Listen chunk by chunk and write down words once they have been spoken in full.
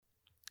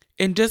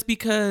And just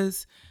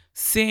because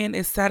sin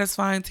is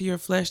satisfying to your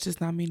flesh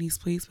does not mean he's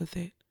pleased with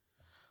it.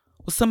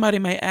 Well, somebody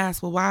may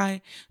ask, well,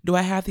 why do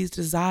I have these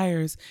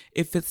desires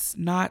if it's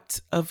not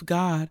of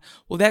God?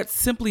 Well, that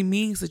simply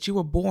means that you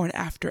were born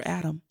after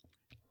Adam.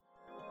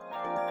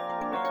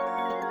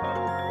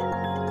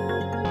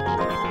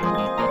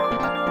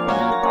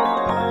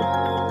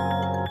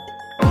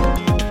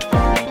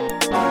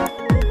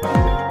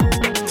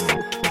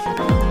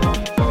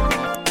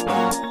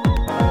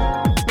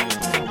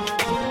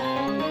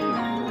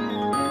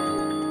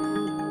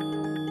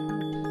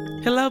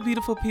 Hello,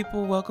 beautiful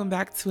people. Welcome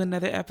back to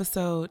another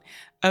episode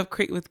of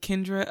Create with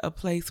Kendra, a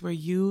place where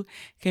you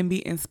can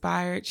be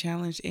inspired,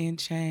 challenged, and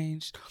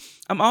changed.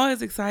 I'm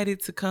always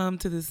excited to come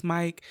to this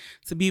mic,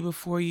 to be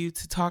before you,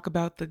 to talk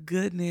about the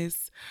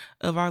goodness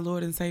of our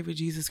Lord and Savior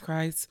Jesus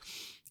Christ.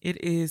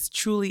 It is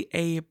truly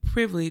a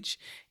privilege,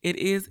 it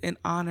is an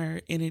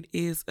honor, and it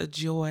is a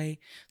joy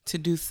to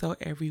do so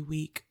every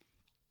week.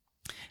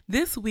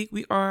 This week,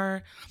 we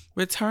are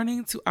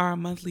returning to our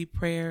monthly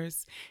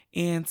prayers,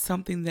 and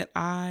something that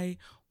I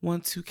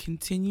want to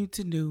continue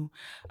to do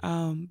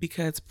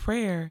because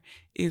prayer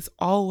is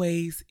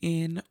always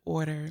in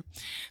order.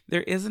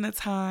 There isn't a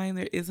time,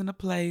 there isn't a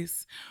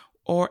place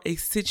or a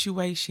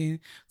situation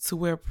to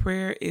where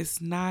prayer is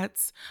not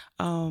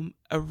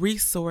a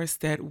resource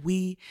that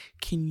we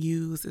can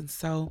use. And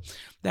so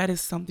that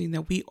is something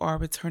that we are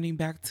returning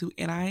back to,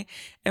 and I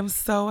am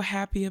so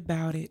happy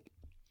about it.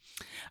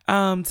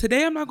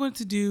 Today I'm not going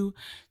to do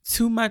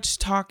too much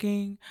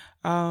talking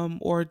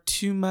or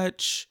too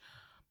much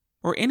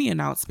or any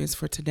announcements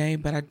for today,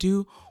 but I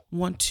do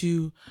want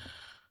to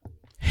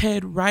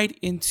head right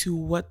into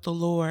what the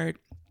Lord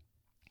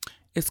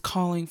is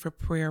calling for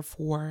prayer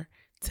for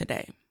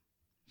today.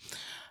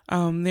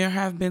 There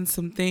have been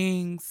some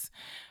things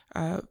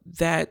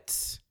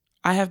that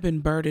I have been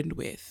burdened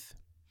with.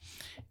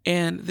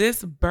 And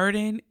this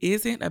burden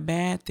isn't a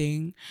bad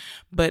thing,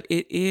 but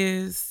it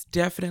is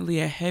definitely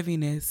a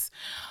heaviness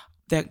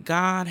that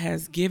God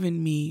has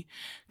given me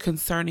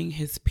concerning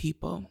his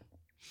people.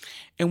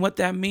 And what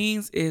that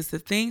means is the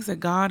things that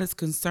God is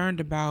concerned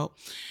about,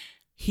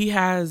 he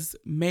has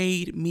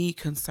made me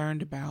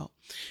concerned about.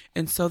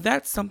 And so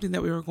that's something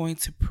that we were going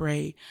to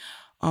pray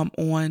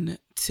on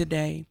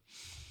today.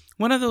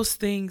 One of those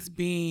things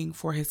being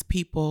for his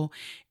people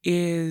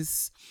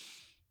is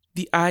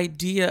the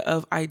idea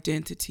of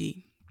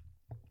identity.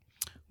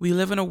 We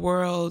live in a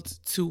world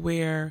to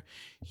where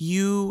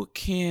you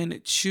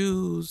can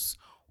choose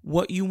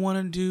what you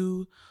want to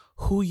do,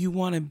 who you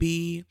want to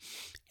be,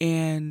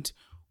 and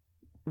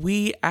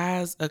we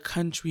as a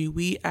country,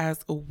 we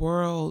as a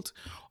world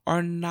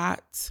are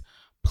not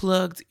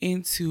plugged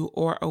into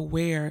or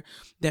aware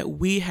that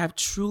we have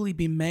truly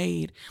been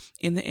made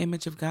in the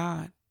image of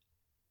God,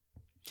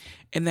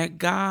 and that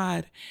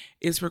God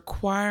is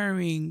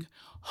requiring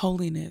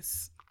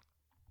holiness.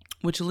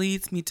 Which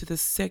leads me to the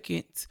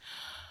second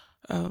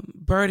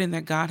burden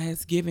that God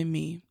has given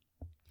me.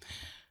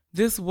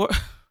 This Holy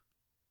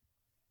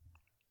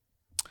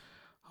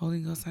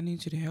Ghost, I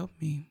need you to help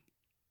me.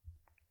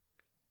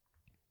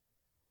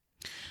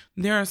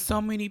 There are so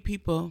many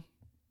people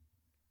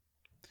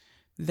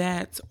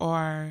that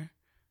are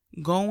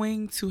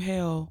going to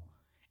hell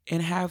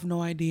and have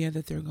no idea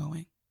that they're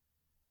going.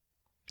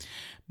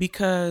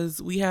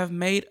 Because we have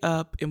made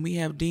up and we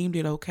have deemed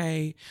it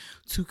okay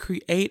to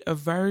create a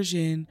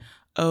version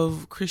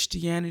of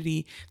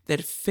Christianity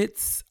that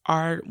fits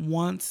our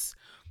wants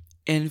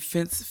and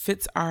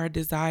fits our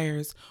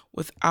desires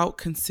without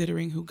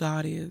considering who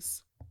God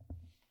is.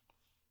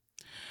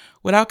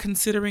 Without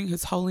considering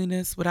his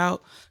holiness,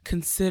 without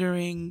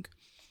considering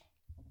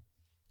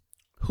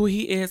who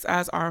he is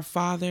as our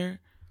Father,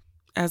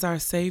 as our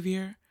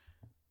Savior,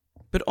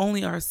 but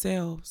only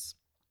ourselves.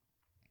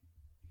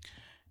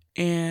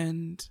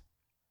 And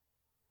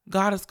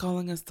God is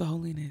calling us to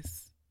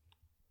holiness.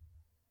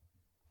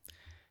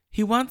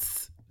 He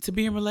wants to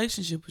be in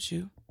relationship with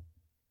you.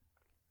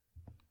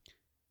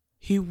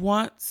 He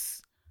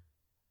wants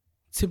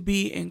to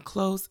be in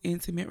close,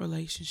 intimate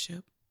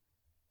relationship.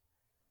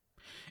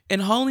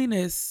 And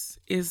holiness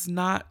is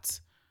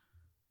not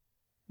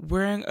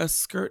wearing a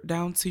skirt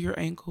down to your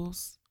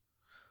ankles.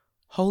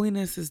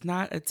 Holiness is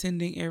not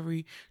attending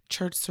every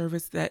church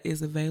service that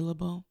is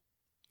available.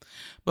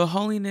 But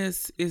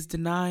holiness is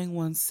denying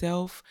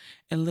oneself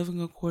and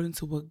living according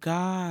to what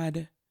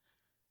God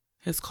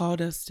has called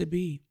us to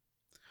be,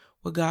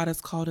 what God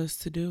has called us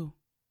to do.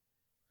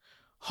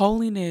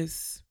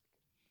 Holiness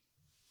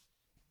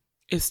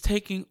is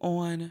taking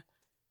on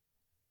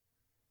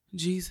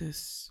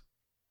Jesus.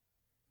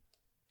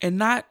 And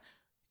not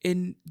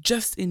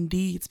just in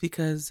deeds,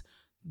 because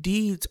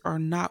deeds are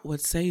not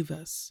what save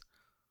us.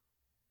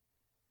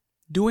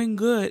 Doing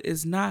good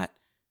is not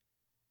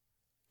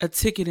a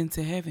ticket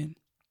into heaven,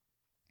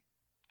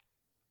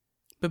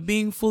 but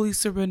being fully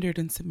surrendered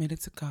and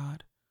submitted to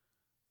God.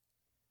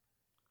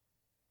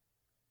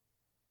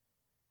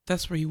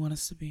 That's where he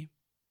wants us to be.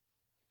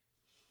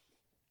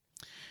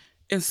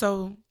 And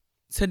so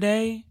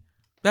today,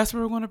 that's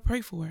what we're going to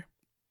pray for.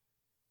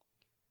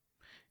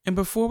 And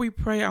before we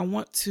pray, I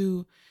want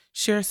to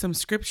share some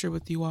scripture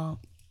with you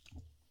all.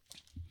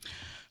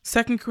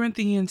 2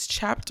 Corinthians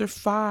chapter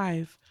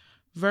 5,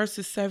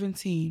 verses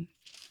 17.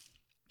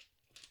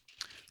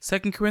 2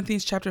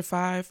 Corinthians chapter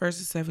 5,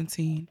 verses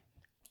 17.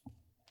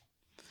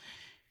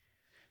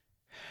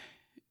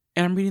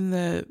 And I'm reading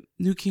the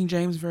New King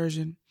James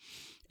Version.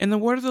 And the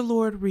word of the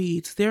Lord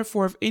reads,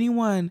 "Therefore, if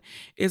anyone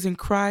is in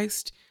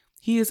Christ,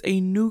 he is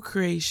a new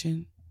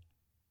creation.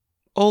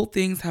 Old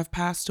things have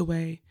passed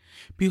away.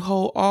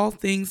 Behold, all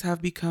things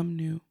have become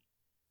new."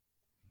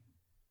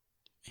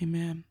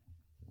 Amen.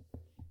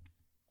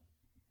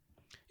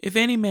 If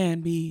any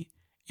man be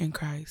in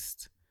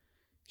Christ,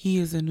 he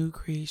is a new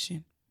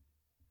creation.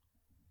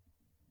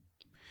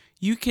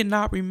 You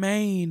cannot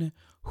remain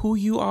who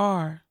you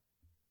are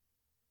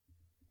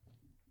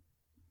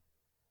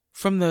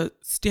from the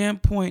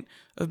standpoint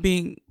of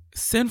being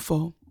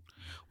sinful.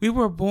 We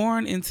were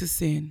born into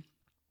sin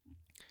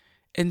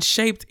and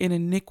shaped in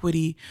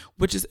iniquity,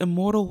 which is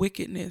immortal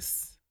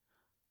wickedness.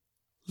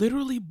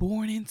 Literally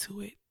born into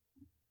it.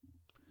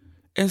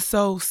 And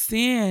so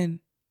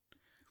sin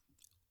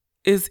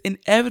is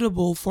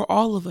inevitable for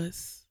all of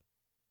us.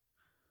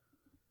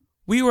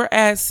 We were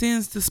at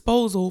sin's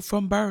disposal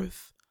from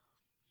birth.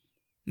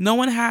 No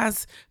one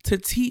has to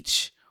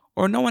teach,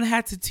 or no one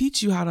had to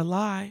teach you how to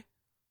lie.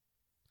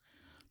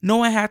 No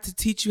one had to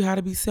teach you how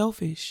to be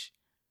selfish.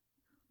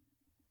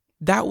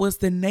 That was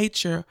the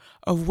nature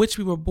of which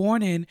we were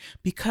born in,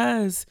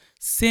 because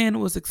sin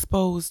was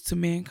exposed to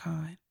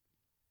mankind.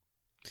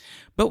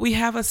 But we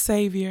have a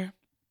Savior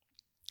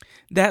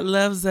that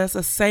loves us,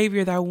 a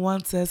Savior that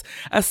wants us,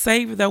 a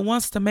Savior that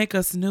wants to make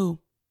us new.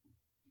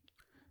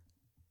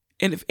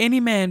 And if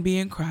any man be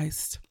in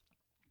Christ,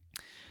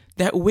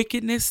 that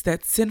wickedness,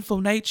 that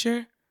sinful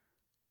nature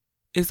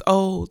is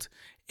old.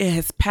 It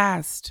has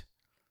passed.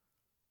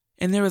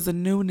 And there is a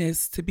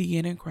newness to be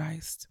in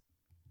Christ.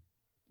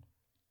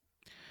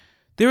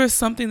 There is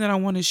something that I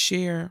want to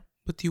share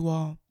with you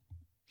all.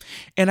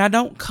 And I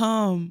don't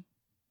come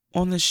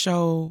on the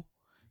show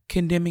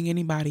condemning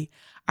anybody.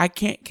 I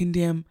can't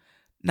condemn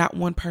not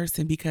one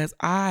person, because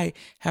I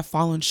have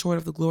fallen short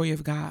of the glory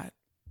of God.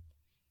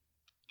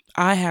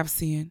 I have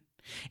sinned.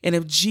 And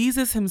if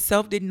Jesus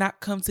himself did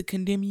not come to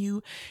condemn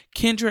you,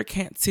 Kendra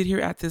can't sit here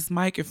at this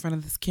mic in front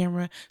of this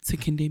camera to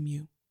condemn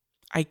you.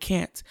 I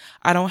can't.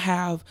 I don't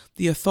have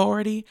the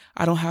authority.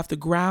 I don't have the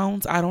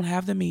grounds. I don't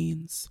have the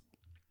means.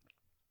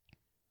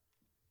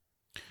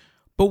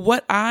 But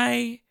what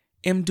I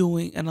am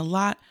doing, and a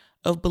lot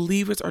of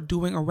believers are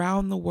doing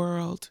around the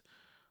world,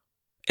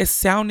 is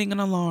sounding an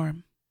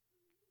alarm.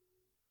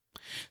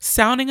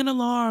 Sounding an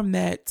alarm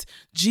that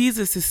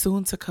Jesus is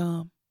soon to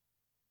come.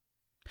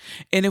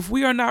 And if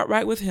we are not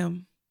right with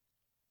him,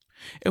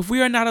 if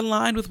we are not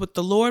aligned with what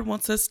the Lord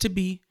wants us to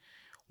be,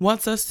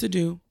 wants us to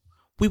do,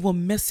 we will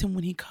miss him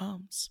when he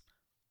comes.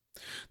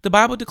 The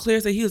Bible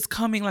declares that he is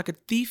coming like a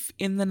thief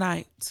in the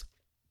night.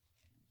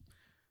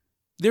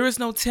 There is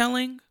no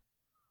telling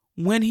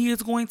when he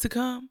is going to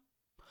come.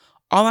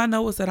 All I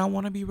know is that I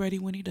want to be ready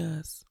when he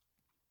does.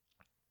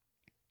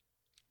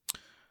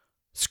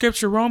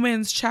 Scripture,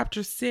 Romans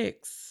chapter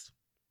 6.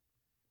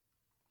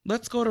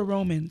 Let's go to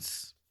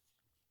Romans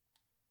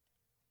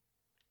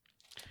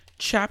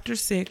chapter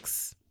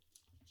 6,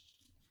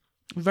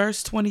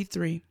 verse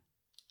 23.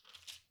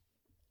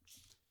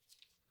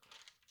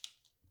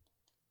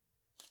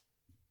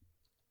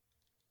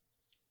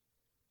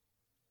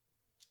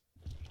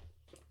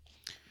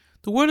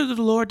 The word of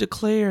the Lord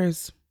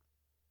declares,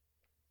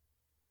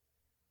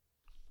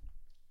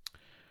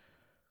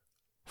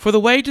 "For the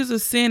wages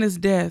of sin is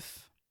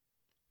death,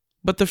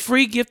 but the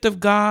free gift of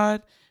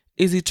God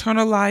is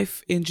eternal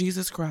life in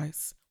Jesus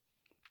Christ."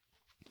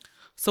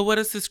 So what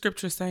is the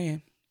scripture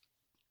saying?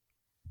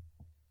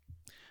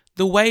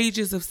 The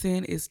wages of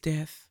sin is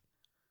death.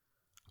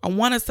 I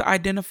want us to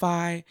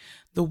identify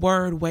the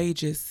word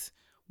wages.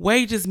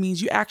 Wages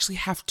means you actually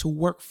have to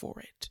work for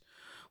it.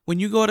 When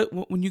you go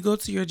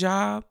to your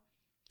job,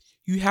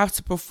 you have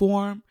to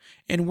perform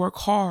and work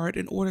hard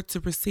in order to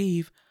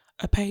receive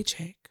a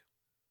paycheck.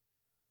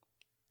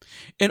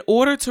 In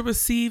order to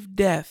receive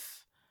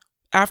death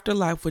after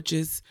life, which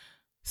is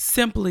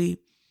simply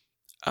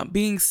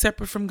being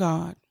separate from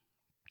God,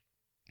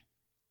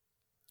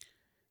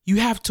 you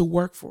have to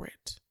work for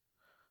it.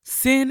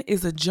 Sin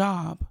is a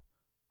job,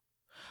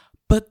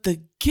 but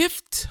the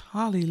gift,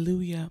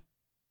 hallelujah,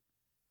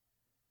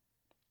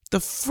 the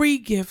free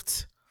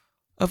gift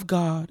of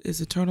God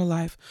is eternal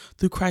life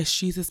through Christ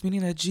Jesus,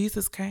 meaning that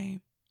Jesus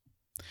came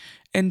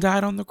and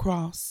died on the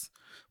cross.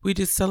 We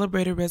just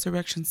celebrated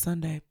Resurrection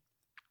Sunday.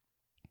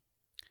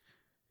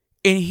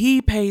 And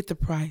he paid the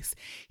price.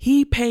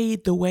 He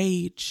paid the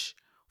wage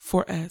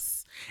for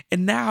us.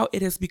 And now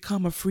it has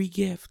become a free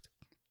gift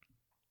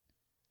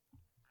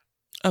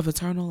of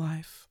eternal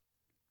life.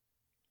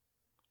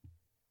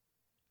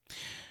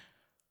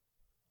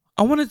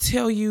 I want to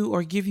tell you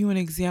or give you an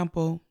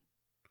example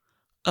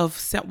of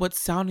what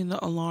sounding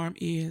the alarm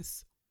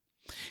is.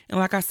 And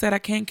like I said, I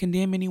can't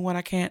condemn anyone.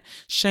 I can't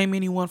shame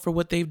anyone for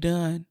what they've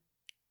done.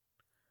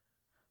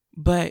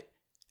 But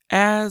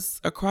as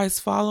a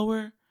Christ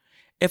follower,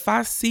 if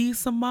I see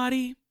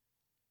somebody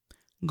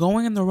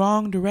going in the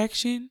wrong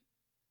direction,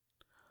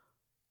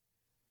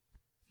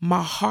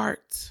 my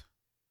heart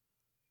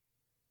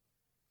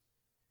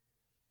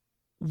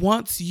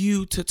wants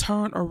you to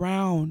turn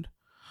around.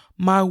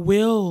 My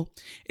will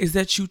is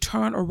that you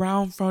turn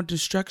around from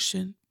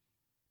destruction.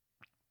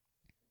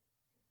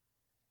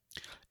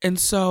 And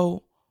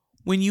so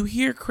when you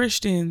hear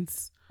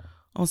Christians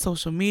on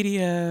social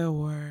media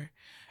or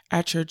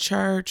at your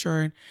church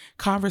or in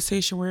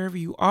conversation wherever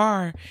you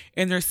are,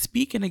 and they're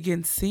speaking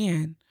against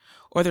sin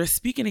or they're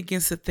speaking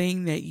against the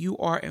thing that you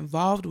are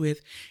involved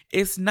with,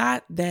 it's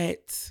not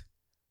that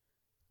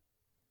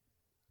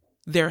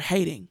they're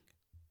hating.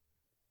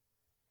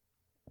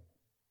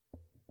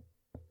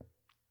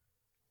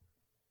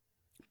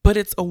 But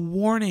it's a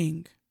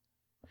warning.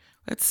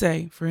 Let's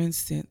say, for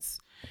instance,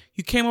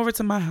 you came over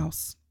to my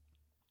house.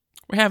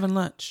 We're having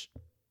lunch.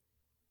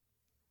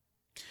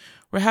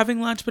 We're having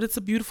lunch, but it's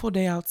a beautiful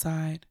day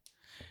outside.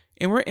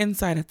 And we're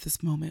inside at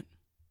this moment.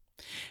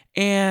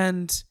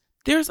 And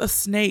there's a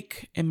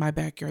snake in my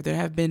backyard. There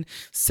have been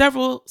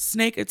several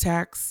snake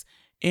attacks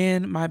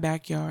in my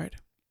backyard.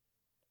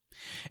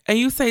 And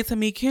you say to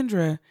me,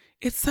 Kendra,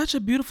 it's such a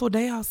beautiful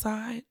day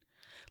outside.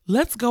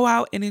 Let's go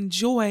out and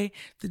enjoy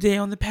the day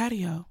on the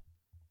patio.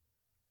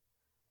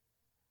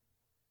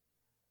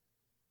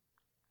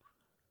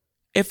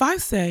 If I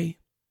say,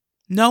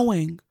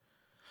 knowing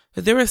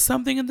that there is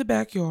something in the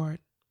backyard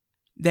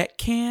that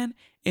can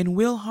and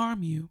will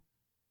harm you,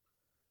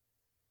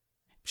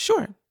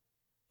 sure,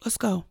 let's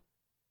go.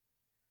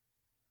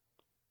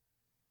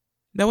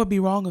 That would be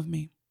wrong of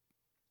me.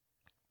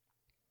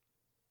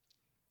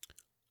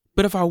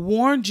 But if I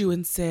warned you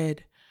and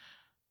said,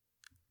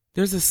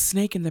 there's a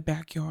snake in the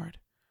backyard,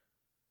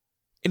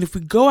 and if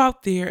we go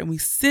out there and we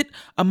sit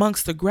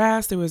amongst the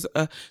grass, there is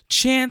a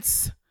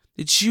chance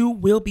that you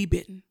will be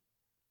bitten.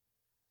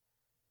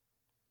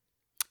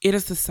 It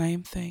is the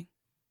same thing.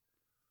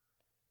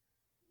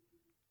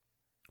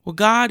 Well,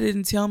 God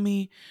didn't tell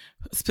me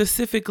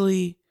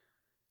specifically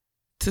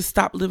to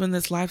stop living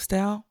this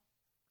lifestyle,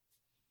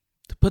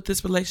 to put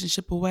this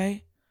relationship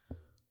away,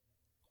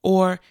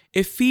 or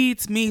it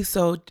feeds me,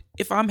 so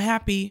if I'm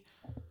happy,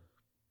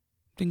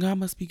 then God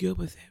must be good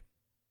with it.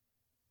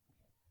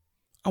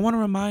 I want to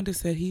remind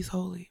us that He's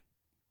holy.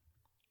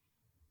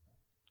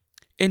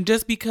 And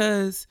just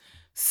because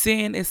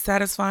sin is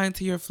satisfying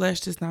to your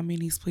flesh does not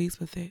mean He's pleased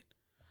with it.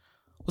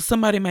 Well,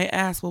 somebody may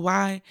ask, well,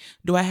 why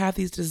do I have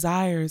these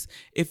desires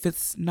if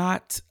it's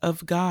not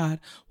of God?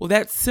 Well,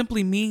 that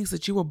simply means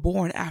that you were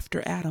born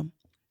after Adam,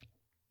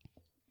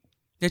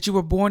 that you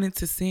were born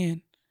into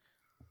sin.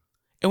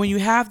 And when you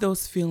have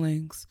those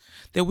feelings,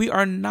 that we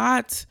are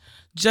not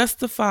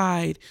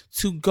justified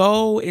to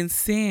go and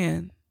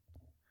sin,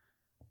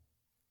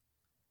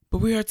 but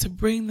we are to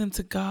bring them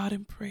to God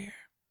in prayer.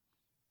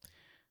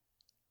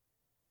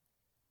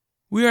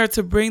 We are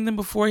to bring them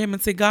before Him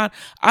and say, God,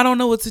 I don't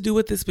know what to do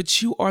with this,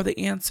 but you are the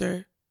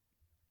answer.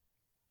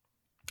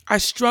 I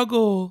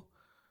struggle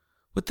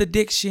with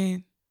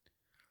addiction.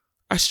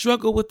 I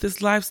struggle with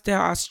this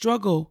lifestyle. I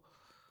struggle,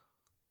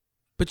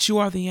 but you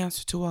are the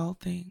answer to all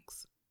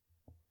things.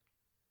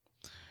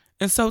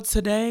 And so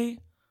today,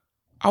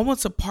 I want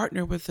to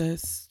partner with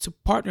us, to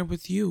partner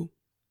with you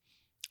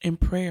in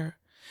prayer,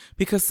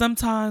 because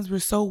sometimes we're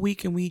so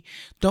weak and we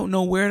don't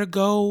know where to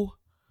go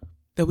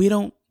that we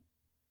don't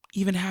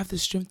even have the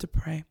strength to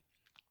pray.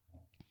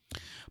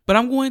 But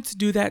I'm going to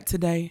do that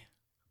today,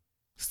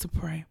 just to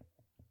pray.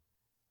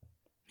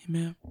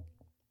 Amen.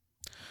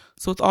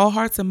 So with all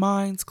hearts and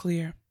minds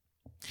clear,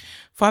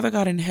 Father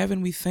God in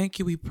heaven, we thank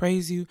you, we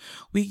praise you,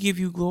 we give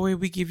you glory,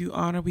 we give you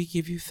honor, we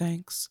give you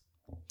thanks.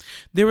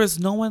 There is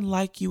no one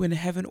like you in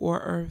heaven or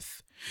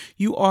earth.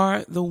 You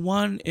are the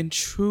one and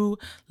true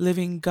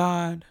living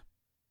God.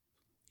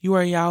 You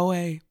are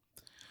Yahweh,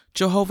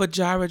 Jehovah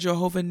Jireh,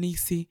 Jehovah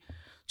Nisi,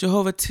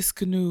 Jehovah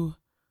Tiskanu,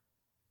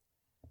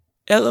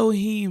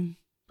 Elohim.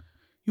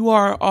 You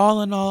are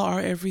all in all, our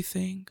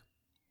everything.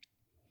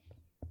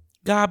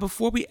 God,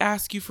 before we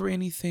ask you for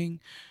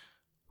anything,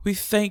 we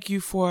thank you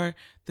for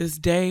this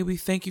day. We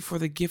thank you for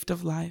the gift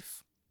of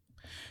life.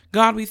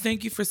 God, we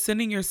thank you for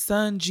sending your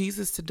Son,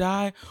 Jesus, to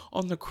die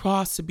on the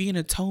cross to be an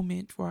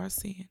atonement for our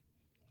sin.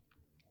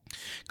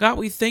 God,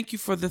 we thank you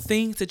for the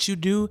things that you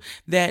do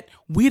that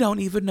we don't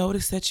even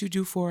notice that you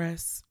do for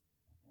us.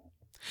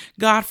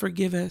 God,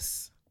 forgive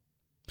us.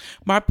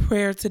 My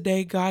prayer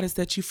today, God, is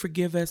that you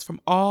forgive us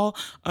from all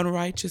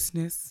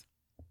unrighteousness.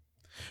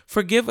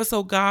 Forgive us,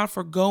 oh God,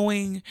 for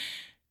going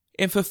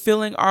and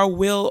fulfilling our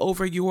will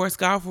over yours,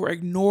 God, for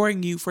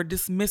ignoring you, for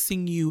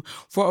dismissing you,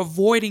 for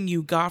avoiding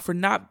you, God, for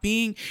not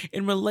being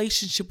in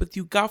relationship with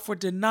you, God, for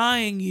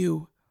denying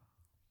you.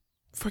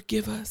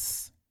 Forgive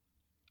us.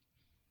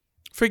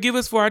 Forgive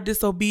us for our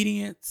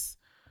disobedience.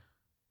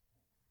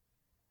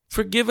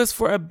 Forgive us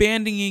for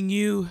abandoning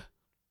you.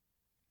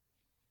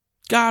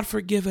 God,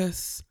 forgive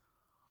us.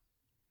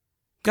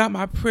 God,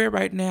 my prayer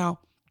right now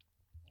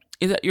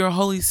is that your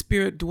Holy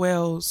Spirit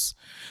dwells,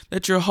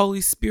 that your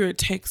Holy Spirit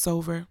takes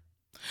over.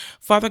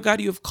 Father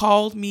God, you have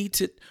called me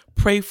to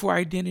pray for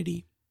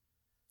identity.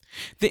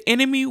 The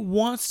enemy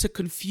wants to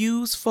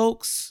confuse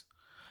folks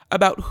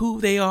about who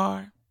they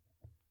are,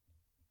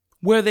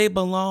 where they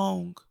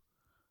belong,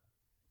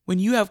 when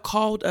you have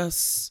called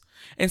us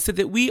and said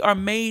that we are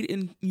made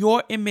in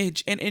your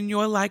image and in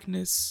your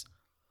likeness.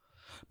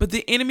 But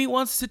the enemy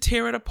wants to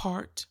tear it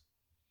apart.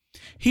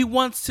 He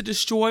wants to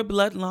destroy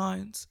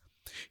bloodlines.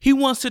 He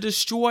wants to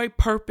destroy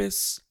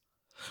purpose.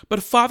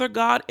 But Father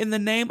God, in the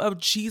name of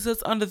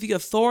Jesus, under the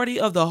authority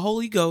of the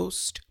Holy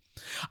Ghost,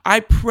 I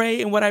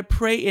pray, and what I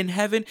pray in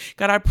heaven,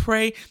 God, I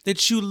pray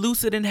that you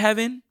loose it in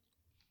heaven.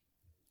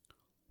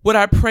 What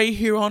I pray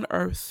here on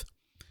earth,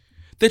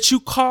 that you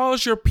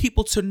cause your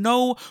people to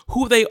know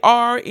who they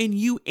are in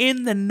you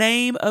in the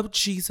name of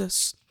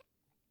Jesus.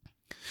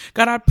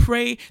 God, I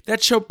pray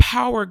that your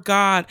power,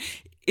 God,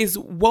 is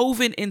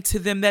woven into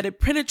them, that it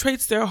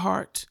penetrates their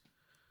heart,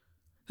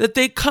 that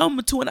they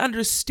come to an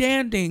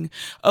understanding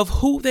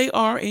of who they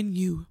are in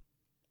you.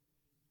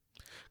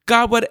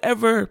 God,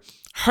 whatever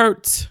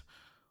hurt,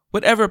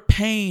 whatever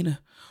pain,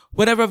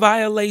 whatever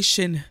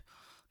violation,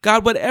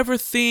 God, whatever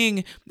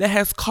thing that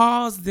has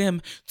caused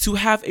them to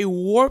have a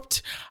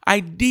warped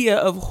idea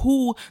of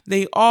who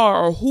they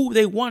are or who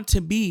they want to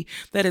be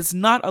that is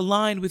not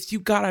aligned with you,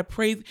 God, I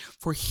pray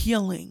for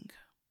healing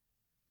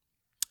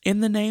in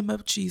the name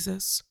of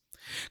Jesus.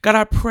 God,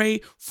 I pray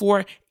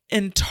for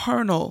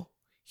internal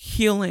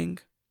healing.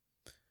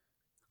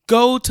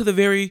 Go to the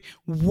very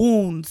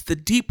wounds, the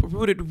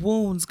deep-rooted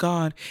wounds,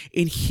 God,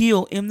 and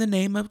heal in the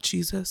name of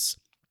Jesus.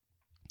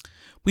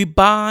 We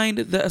bind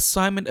the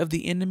assignment of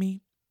the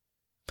enemy.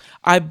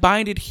 I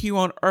bind it here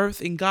on earth,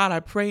 and God, I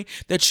pray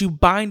that you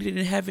bind it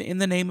in heaven in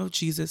the name of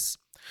Jesus.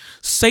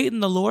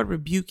 Satan, the Lord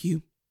rebuke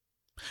you.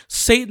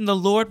 Satan, the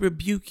Lord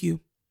rebuke you.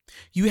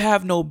 You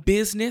have no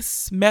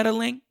business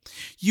meddling.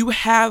 You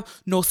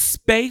have no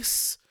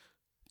space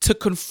to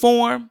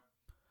conform,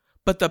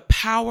 but the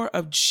power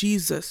of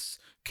Jesus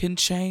can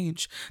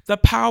change. The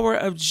power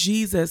of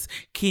Jesus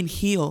can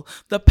heal.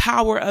 The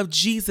power of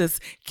Jesus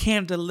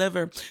can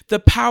deliver. The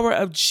power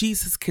of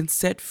Jesus can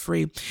set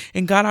free.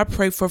 And God, I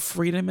pray for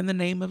freedom in the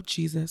name of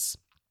Jesus.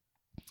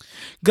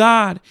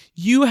 God,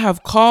 you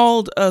have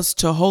called us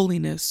to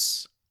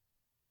holiness.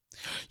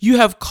 You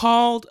have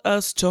called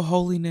us to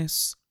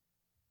holiness.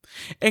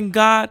 And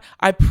God,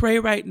 I pray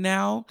right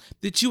now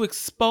that you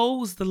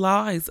expose the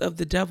lies of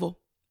the devil.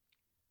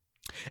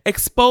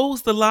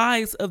 Expose the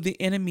lies of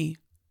the enemy.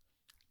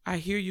 I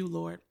hear you,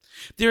 Lord.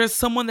 There is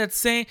someone that's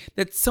saying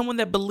that someone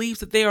that believes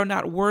that they are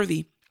not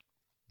worthy.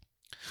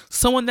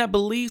 Someone that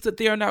believes that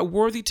they are not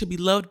worthy to be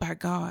loved by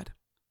God.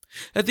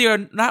 That they are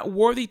not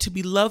worthy to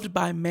be loved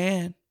by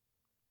man.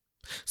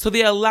 So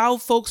they allow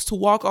folks to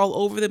walk all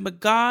over them. But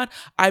God,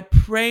 I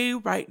pray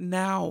right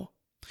now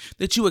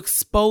that you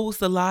expose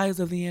the lies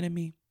of the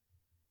enemy.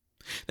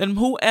 That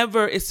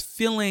whoever is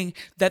feeling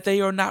that they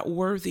are not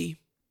worthy,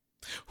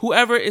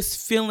 whoever is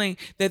feeling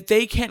that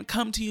they can't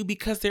come to you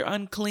because they're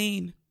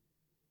unclean,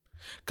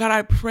 God,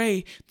 I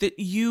pray that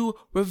you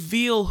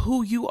reveal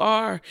who you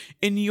are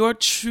in your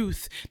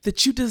truth,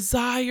 that you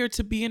desire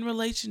to be in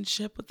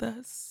relationship with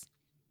us.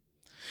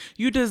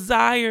 You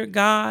desire,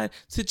 God,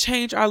 to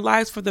change our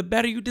lives for the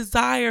better. You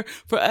desire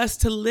for us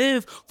to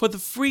live for the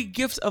free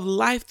gifts of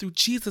life through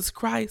Jesus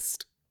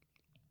Christ.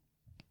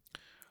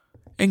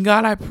 And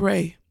God, I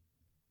pray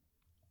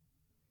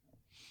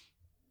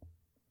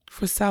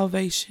for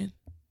salvation.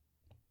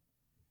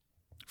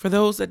 For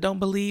those that don't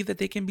believe that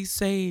they can be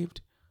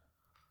saved.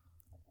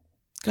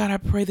 God, I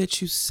pray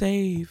that you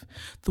save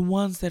the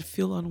ones that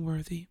feel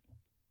unworthy.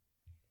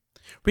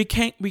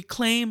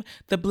 Reclaim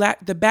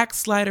the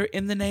backslider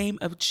in the name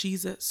of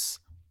Jesus.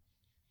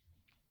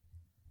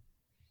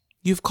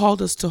 You've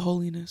called us to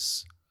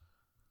holiness.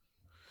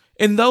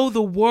 And though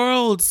the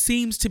world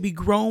seems to be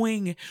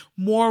growing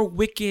more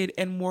wicked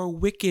and more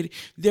wicked,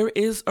 there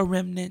is a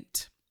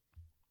remnant.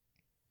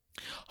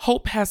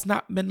 Hope has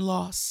not been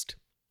lost.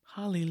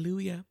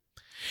 Hallelujah.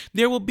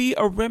 There will be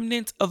a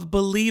remnant of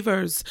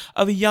believers,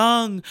 of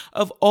young,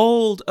 of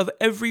old, of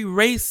every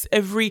race,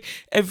 every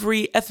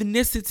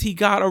ethnicity,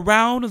 God,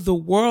 around the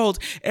world,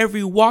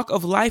 every walk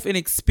of life and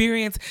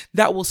experience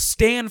that will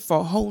stand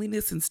for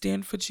holiness and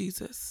stand for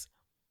Jesus.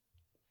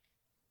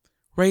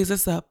 Raise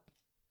us up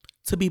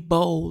to be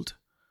bold.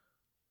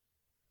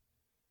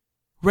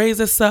 Raise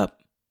us up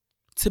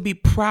to be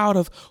proud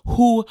of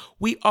who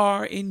we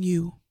are in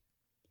you.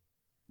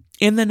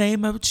 In the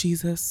name of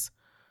Jesus.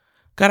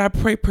 God, I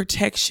pray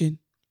protection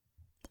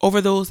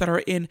over those that are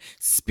in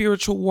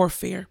spiritual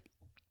warfare.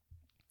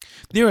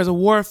 There is a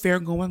warfare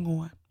going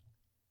on.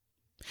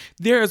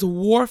 There is a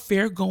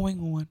warfare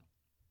going on.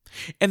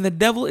 And the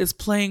devil is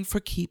playing for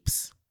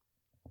keeps.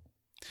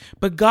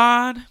 But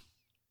God,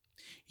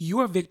 you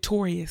are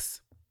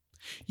victorious.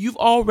 You've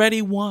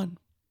already won.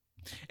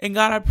 And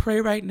God, I pray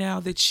right now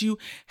that you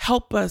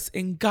help us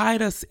and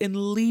guide us and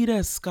lead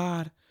us,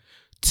 God,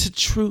 to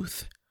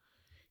truth.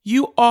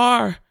 You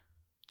are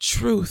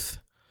truth.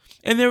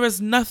 And there is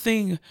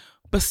nothing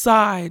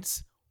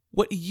besides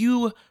what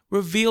you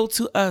reveal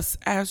to us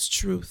as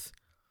truth.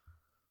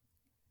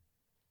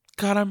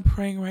 God, I'm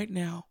praying right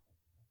now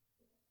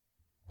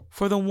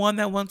for the one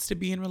that wants to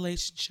be in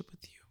relationship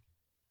with you,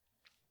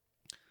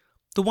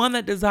 the one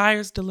that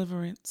desires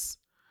deliverance.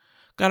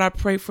 God, I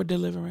pray for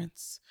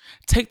deliverance.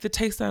 Take the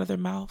taste out of their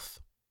mouth.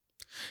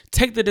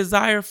 Take the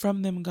desire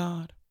from them,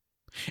 God.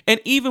 And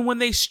even when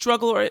they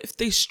struggle, or if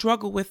they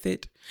struggle with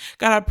it,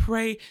 God, I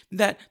pray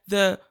that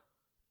the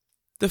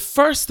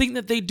first thing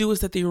that they do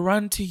is that they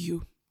run to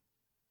you.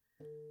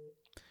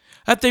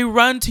 That they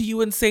run to you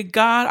and say,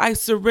 God, I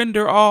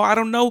surrender all. I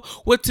don't know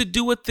what to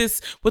do with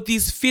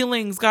these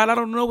feelings. God, I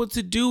don't know what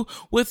to do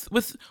with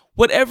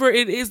whatever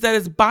it is that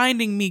is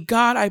binding me.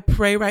 God, I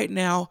pray right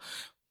now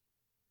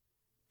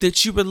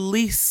that you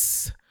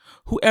release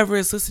whoever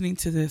is listening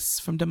to this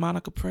from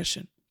demonic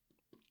oppression.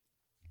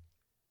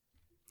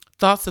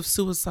 Thoughts of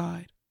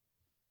suicide.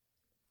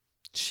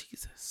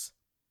 Jesus.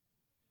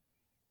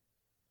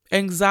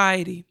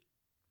 Anxiety.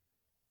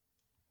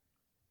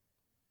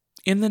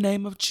 In the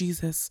name of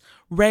Jesus.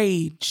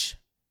 Rage.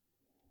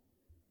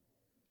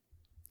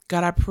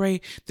 God, I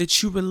pray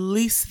that you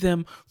release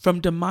them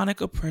from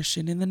demonic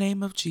oppression in the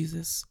name of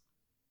Jesus.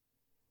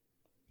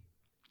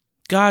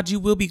 God, you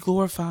will be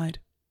glorified.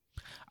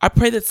 I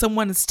pray that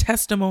someone's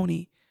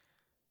testimony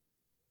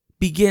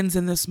begins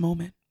in this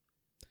moment.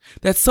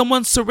 That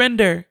someone's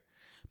surrender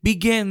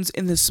begins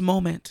in this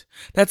moment.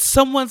 That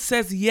someone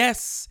says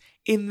yes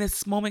in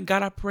this moment.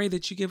 God, I pray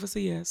that you give us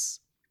a yes.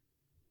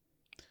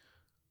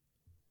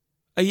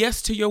 A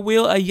yes to your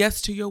will, a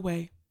yes to your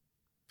way.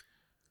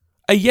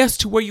 A yes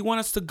to where you want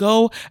us to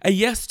go, a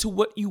yes to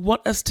what you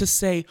want us to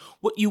say,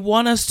 what you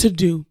want us to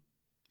do.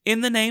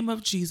 In the name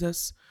of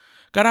Jesus,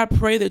 God, I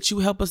pray that you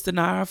help us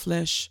deny our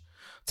flesh,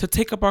 to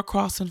take up our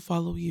cross and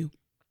follow you.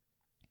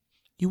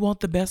 You want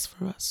the best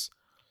for us.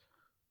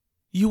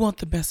 You want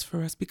the best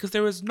for us because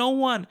there is no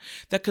one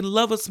that can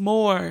love us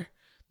more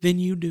than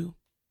you do.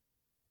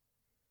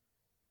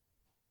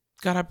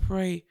 God, I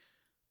pray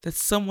that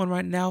someone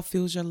right now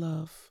feels your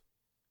love.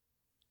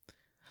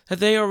 That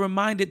they are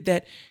reminded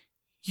that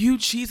you,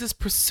 Jesus,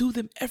 pursue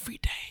them every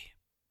day.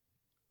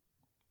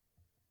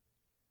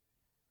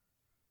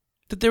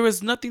 That there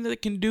is nothing that they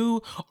can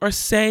do or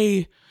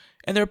say,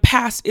 and their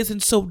past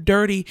isn't so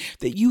dirty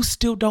that you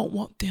still don't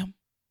want them.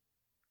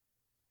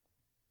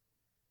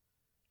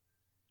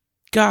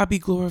 God, be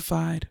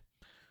glorified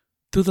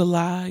through the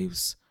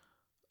lives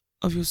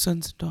of your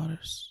sons and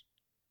daughters.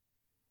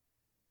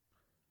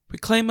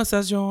 Reclaim us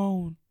as your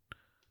own.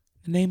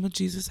 In the name of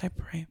Jesus, I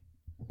pray.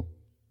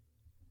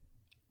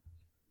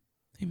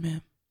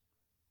 Amen.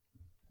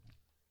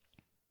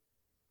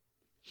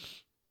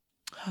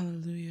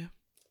 Hallelujah.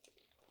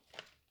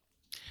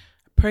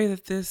 I pray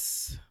that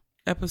this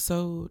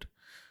episode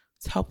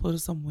is helpful to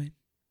someone.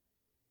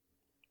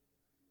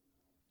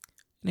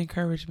 An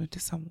encouragement to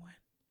someone.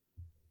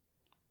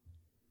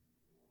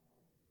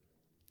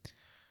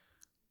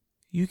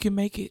 You can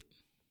make it.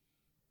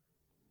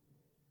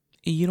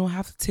 And you don't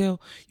have to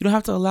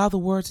allow the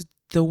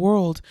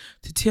world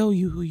to tell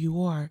you who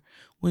you are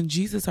when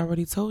Jesus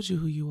already told you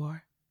who you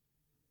are.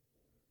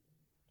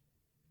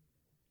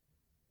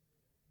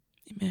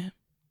 Amen.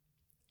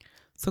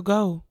 So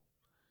go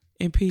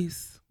in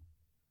peace.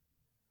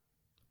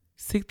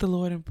 Seek the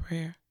Lord in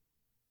prayer.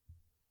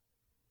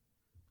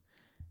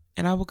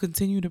 And I will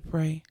continue to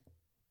pray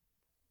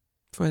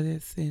for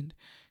this. And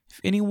if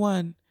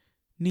anyone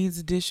needs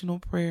additional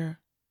prayer,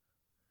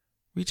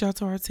 reach out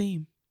to our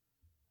team.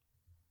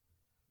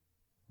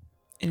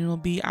 And it'll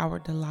be our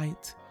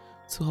delight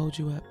to hold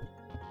you up.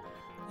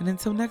 And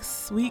until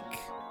next week,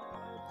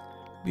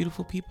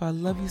 beautiful people, I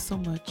love you so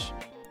much.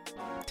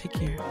 Take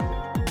care.